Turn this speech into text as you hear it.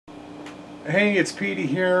Hey, it's Petey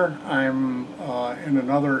here. I'm in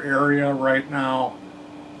another area right now,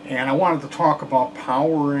 and I wanted to talk about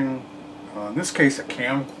powering, in this case, a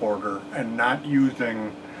camcorder, and not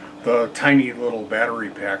using the tiny little battery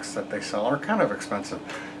packs that they sell. Are kind of expensive.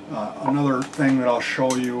 Another thing that I'll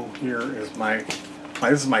show you here is this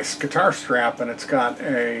is my guitar strap, and it's got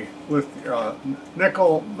a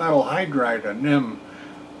nickel metal hydride, a NIM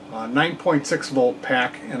 9.6 volt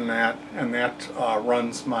pack in that, and that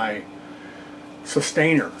runs my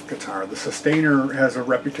sustainer guitar. The sustainer has a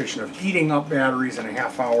reputation of eating up batteries. In a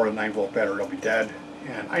half hour, a 9 volt battery will be dead.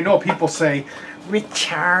 And I know people say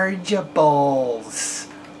rechargeables.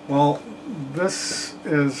 Well, this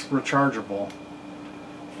is rechargeable,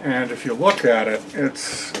 and if you look at it,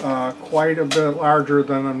 it's quite a bit larger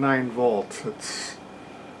than a 9 volt. It's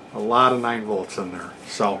a lot of 9 volts in there.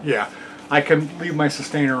 So yeah, I can leave my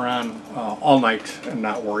sustainer on all night and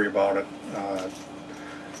not worry about it.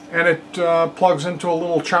 And it plugs into a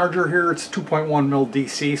little charger here. It's 2.1 mil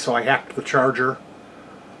DC, so I hacked the charger.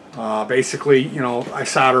 Basically, you know, I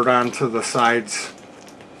soldered onto the sides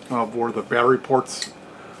of where the battery ports,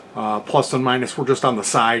 plus and minus, were just on the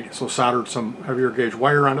side, so soldered some heavier gauge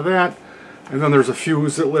wire onto that. And then there's a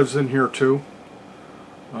fuse that lives in here too,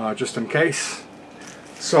 just in case.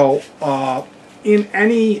 So, in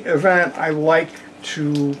any event, I like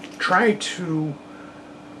to try to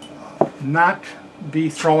not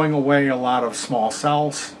be throwing away a lot of small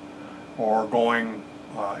cells, or going,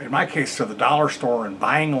 in my case, to the dollar store and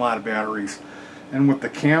buying a lot of batteries. And with the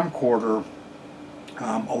camcorder,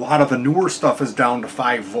 a lot of the newer stuff is down to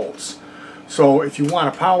 5 volts. So if you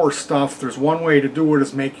want to power stuff, there's one way to do it,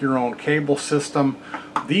 is make your own cable system.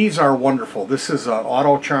 These are wonderful. This is an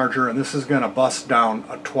auto charger, and this is going to bust down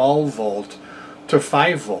a 12 volt to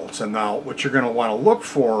 5 volts. And now what you're going to want to look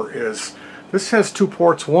for is, this has 2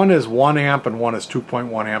 ports. One is 1 amp and one is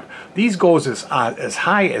 2.1 amp. These goes as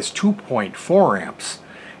high as 2.4 amps.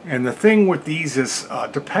 And the thing with these is,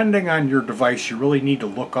 depending on your device, you really need to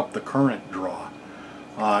look up the current draw.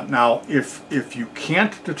 Now, if you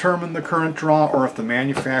can't determine the current draw, or if the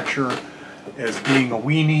manufacturer is being a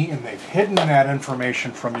weenie and they've hidden that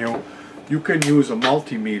information from you, you can use a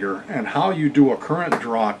multimeter. And how you do a current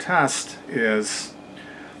draw test is,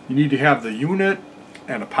 you need to have the unit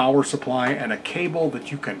and a power supply and a cable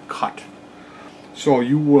that you can cut. So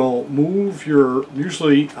you will move your,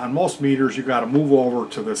 usually on most meters you got to move over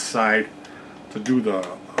to this side to do the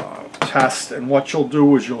test. And what you'll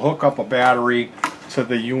do is you'll hook up a battery to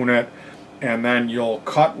the unit, and then you'll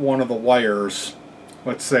cut one of the wires.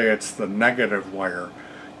 Let's say it's the negative wire.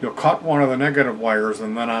 You'll cut one of the negative wires,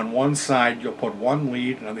 and then on one side you'll put one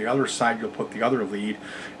lead, and on the other side you'll put the other lead,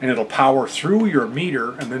 and it'll power through your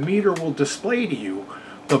meter, and the meter will display to you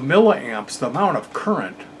the milliamps, the amount of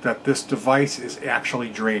current that this device is actually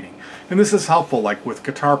draining. And this is helpful, like with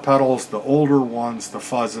guitar pedals, the older ones, the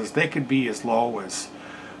fuzzes, they could be as low as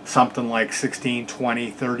something like 16, 20,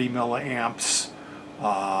 30 milliamps.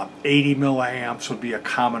 80 milliamps would be a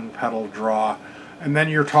common pedal draw. And then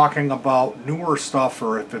you're talking about newer stuff,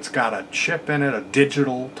 or if it's got a chip in it, a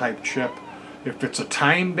digital type chip. If it's a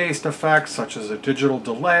time-based effect, such as a digital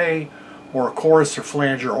delay, or a chorus or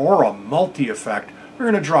flanger, or a multi-effect, you're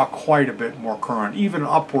going to draw quite a bit more current, even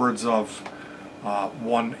upwards of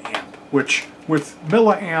 1 amp, which with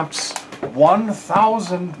milliamps,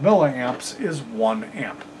 1,000 milliamps is 1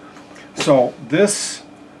 amp. So this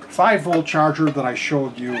 5 volt charger that I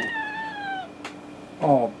showed you,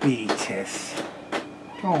 oh Beatrice,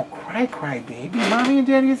 don't cry baby, mommy and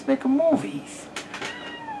daddy is making movies.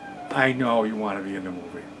 I know you want to be in the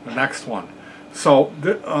movie. The next one. So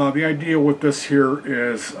the idea with this here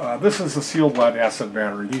is, this is a sealed lead acid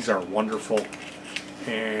battery. These are wonderful,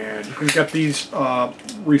 and you can get these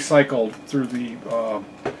recycled through the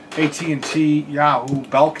AT&T Yahoo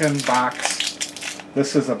Belkin box.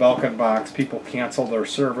 This is a Belkin box. People cancel their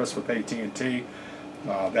service with AT&T.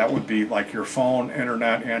 That would be like your phone,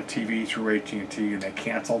 internet, and TV through AT&T, and they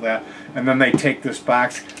cancel that. And then they take this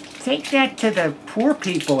box, take that to the poor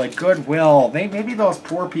people at Goodwill. Maybe those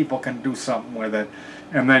poor people can do something with it.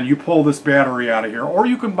 And then you pull this battery out of here, or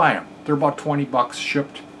you can buy them. They're about 20 bucks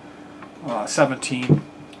shipped, 17.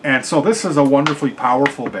 And so this is a wonderfully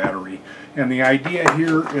powerful battery. And the idea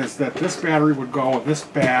here is that this battery would go in this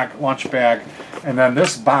bag, lunch bag, and then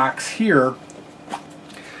this box here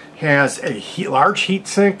has a large heat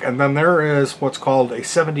sink, and then there is what's called a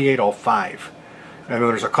 7805. And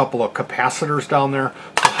there's a couple of capacitors down there.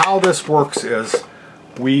 So how this works is,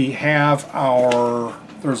 we have our,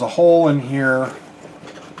 there's a hole in here,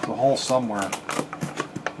 there's a hole somewhere,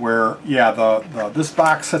 where, yeah, this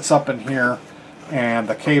box sits up in here, and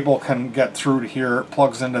the cable can get through to here. It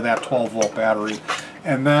plugs into that 12-volt battery,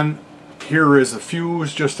 and then here is a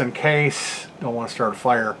fuse just in case. Don't want to start a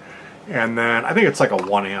fire. And then I think it's like a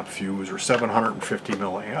 1 amp fuse or 750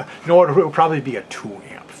 milliamp. You know what? It would probably be a 2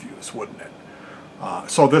 amp fuse, wouldn't it?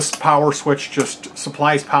 So this power switch just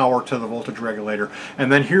supplies power to the voltage regulator.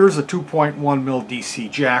 And then here's a 2.1 mil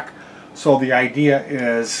DC jack. So the idea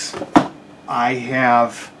is I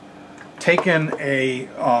have taken a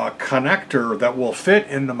connector that will fit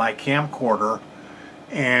into my camcorder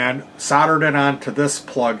and soldered it onto this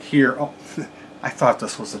plug here. Oh, I thought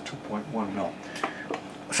this was a 2.1 mil.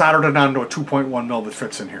 Soldered it onto a 2.1 mil that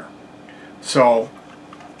fits in here. So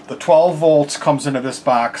the 12 volts comes into this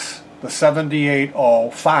box. The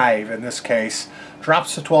 7805 in this case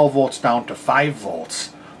drops the 12 volts down to 5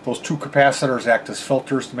 volts. Those two capacitors act as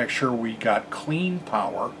filters to make sure we got clean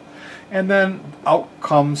power. And then out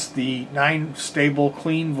comes the 9 stable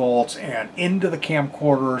clean volts and into the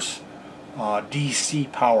camcorder's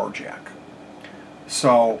DC power jack.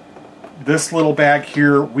 So this little bag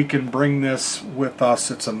here, we can bring this with us.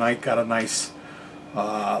 It's got a nice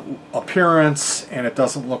appearance, and it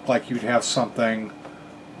doesn't look like you'd have something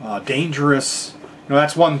dangerous. You know,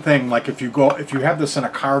 that's one thing. Like if you have this in a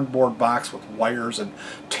cardboard box with wires and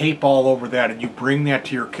tape all over that, and you bring that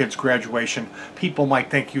to your kid's graduation, people might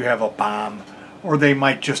think you have a bomb, or they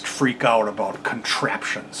might just freak out about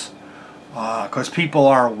contraptions, because people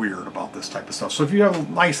are weird about this type of stuff. So if you have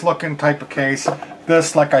a nice looking type of case,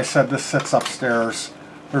 this, like I said, this sits upstairs.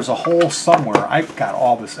 There's a hole somewhere. I've got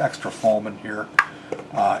all this extra foam in here.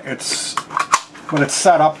 But it's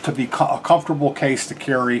set up to be a comfortable case to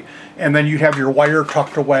carry, and then you'd have your wire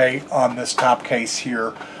tucked away on this top case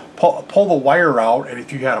here. Pull the wire out, and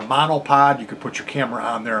if you had a monopod, you could put your camera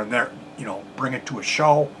on there and you know, bring it to a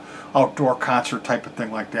show, outdoor concert type of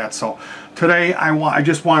thing like that. So today I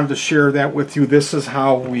just wanted to share that with you. This is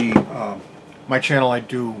how we, my channel, I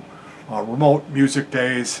do remote music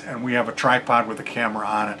days, and we have a tripod with a camera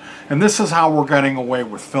on it. And this is how we're getting away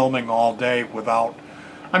with filming all day without,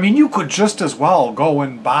 I mean, you could just as well go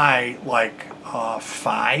and buy like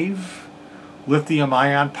 5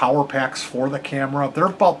 lithium-ion power packs for the camera. They're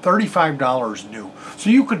about $35 new. So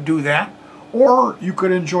you could do that, or you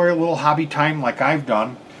could enjoy a little hobby time like I've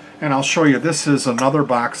done. And I'll show you, this is another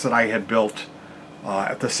box that I had built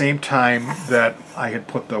at the same time that I had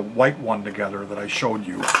put the white one together that I showed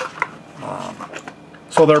you.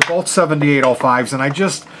 So they're both 7805s,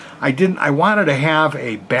 and I wanted to have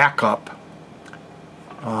a backup.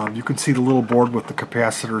 You can see the little board with the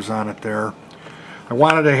capacitors on it there. I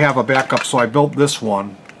wanted to have a backup, so I built this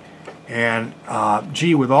one. And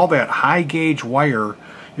gee, with all that high gauge wire,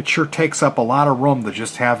 it sure takes up a lot of room to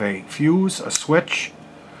just have a fuse, a switch,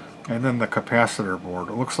 and then the capacitor board.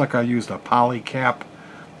 It looks like I used a poly cap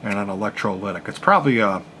and an electrolytic. It's probably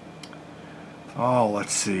a,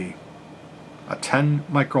 let's see, a 10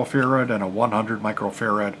 microfarad and a 100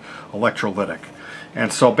 microfarad electrolytic.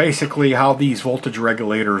 And so basically how these voltage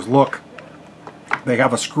regulators look, they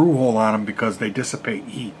have a screw hole on them because they dissipate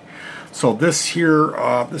heat. So this here,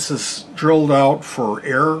 this is drilled out for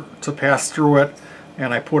air to pass through it,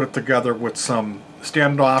 and I put it together with some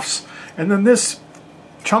standoffs. And then this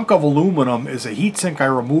chunk of aluminum is a heat sink I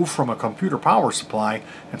removed from a computer power supply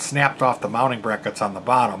and snapped off the mounting brackets on the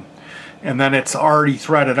bottom. And then it's already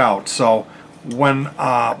threaded out. So when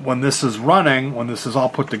this is running, when this is all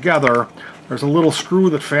put together, there's a little screw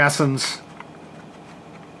that fastens.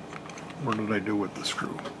 What did I do with the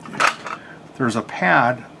screw? There's a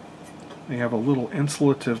pad. They have a little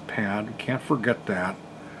insulative pad. Can't forget that.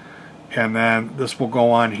 And then this will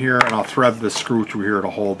go on here, and I'll thread this screw through here to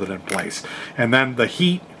hold it in place. And then the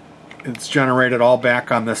heat, it's generated all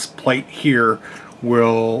back on this plate here,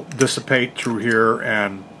 will dissipate through here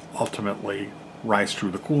and ultimately rise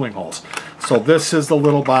through the cooling holes. So this is the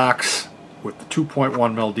little box with the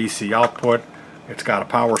 2.1 mil DC output. It's got a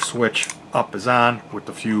power switch. Up is on with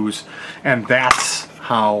the fuse, and that's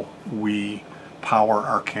how we power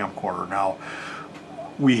our camcorder. Now,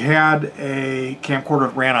 we had a camcorder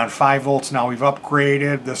that ran on 5 volts. Now we've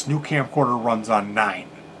upgraded. This new camcorder runs on 9.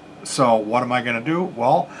 So what am I going to do?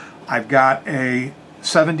 Well, I've got a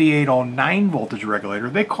 7809 voltage regulator.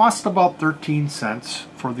 They cost about 13 cents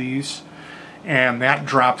for these, and that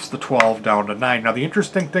drops the 12 down to 9. Now the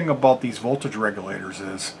interesting thing about these voltage regulators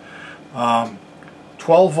is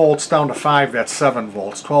 12 volts down to 5, that's 7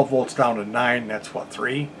 volts. 12 volts down to 9, that's what,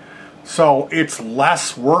 3? So it's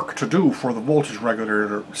less work to do for the voltage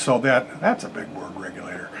regulator. So that's a big word,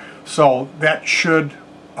 regulator. So that should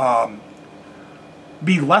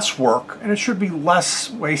be less work, and it should be less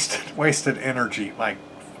wasted energy. My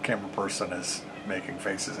camera person is making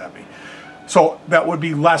faces at me. So that would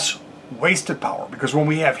be less wasted power, because when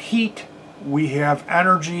we have heat, we have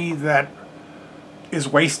energy that is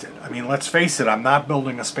wasted. I mean, let's face it, I'm not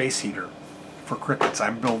building a space heater for crickets.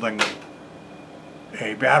 I'm building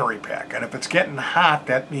a battery pack. And if it's getting hot,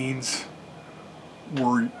 that means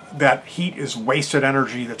that heat is wasted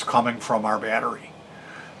energy that's coming from our battery.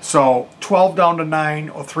 So 12 down to 9,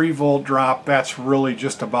 a 3 volt drop, that's really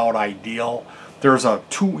just about ideal. There's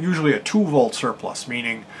usually a 2 volt surplus,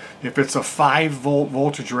 meaning if it's a 5 volt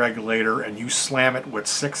voltage regulator and you slam it with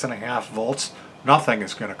 6.5 volts, nothing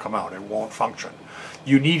is going to come out. It won't function.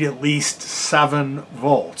 You need at least 7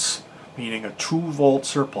 volts, meaning a 2 volt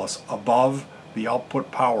surplus above the output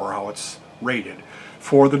power, how it's rated,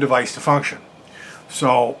 for the device to function.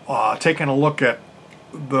 So taking a look at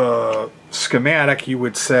the schematic, you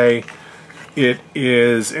would say it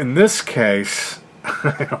is, in this case,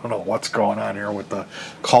 I don't know what's going on here with the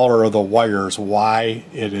color of the wires, why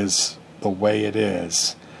it is the way it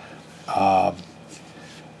is.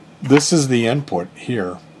 This is the input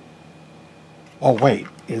here. Oh wait,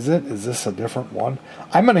 is it? Is this a different one?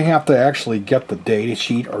 I'm going to have to actually get the data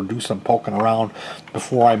sheet or do some poking around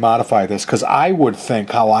before I modify this, because I would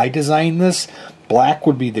think how I designed this, black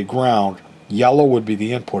would be the ground, yellow would be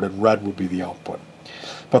the input, and red would be the output.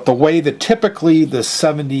 But the way that typically the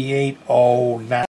 7809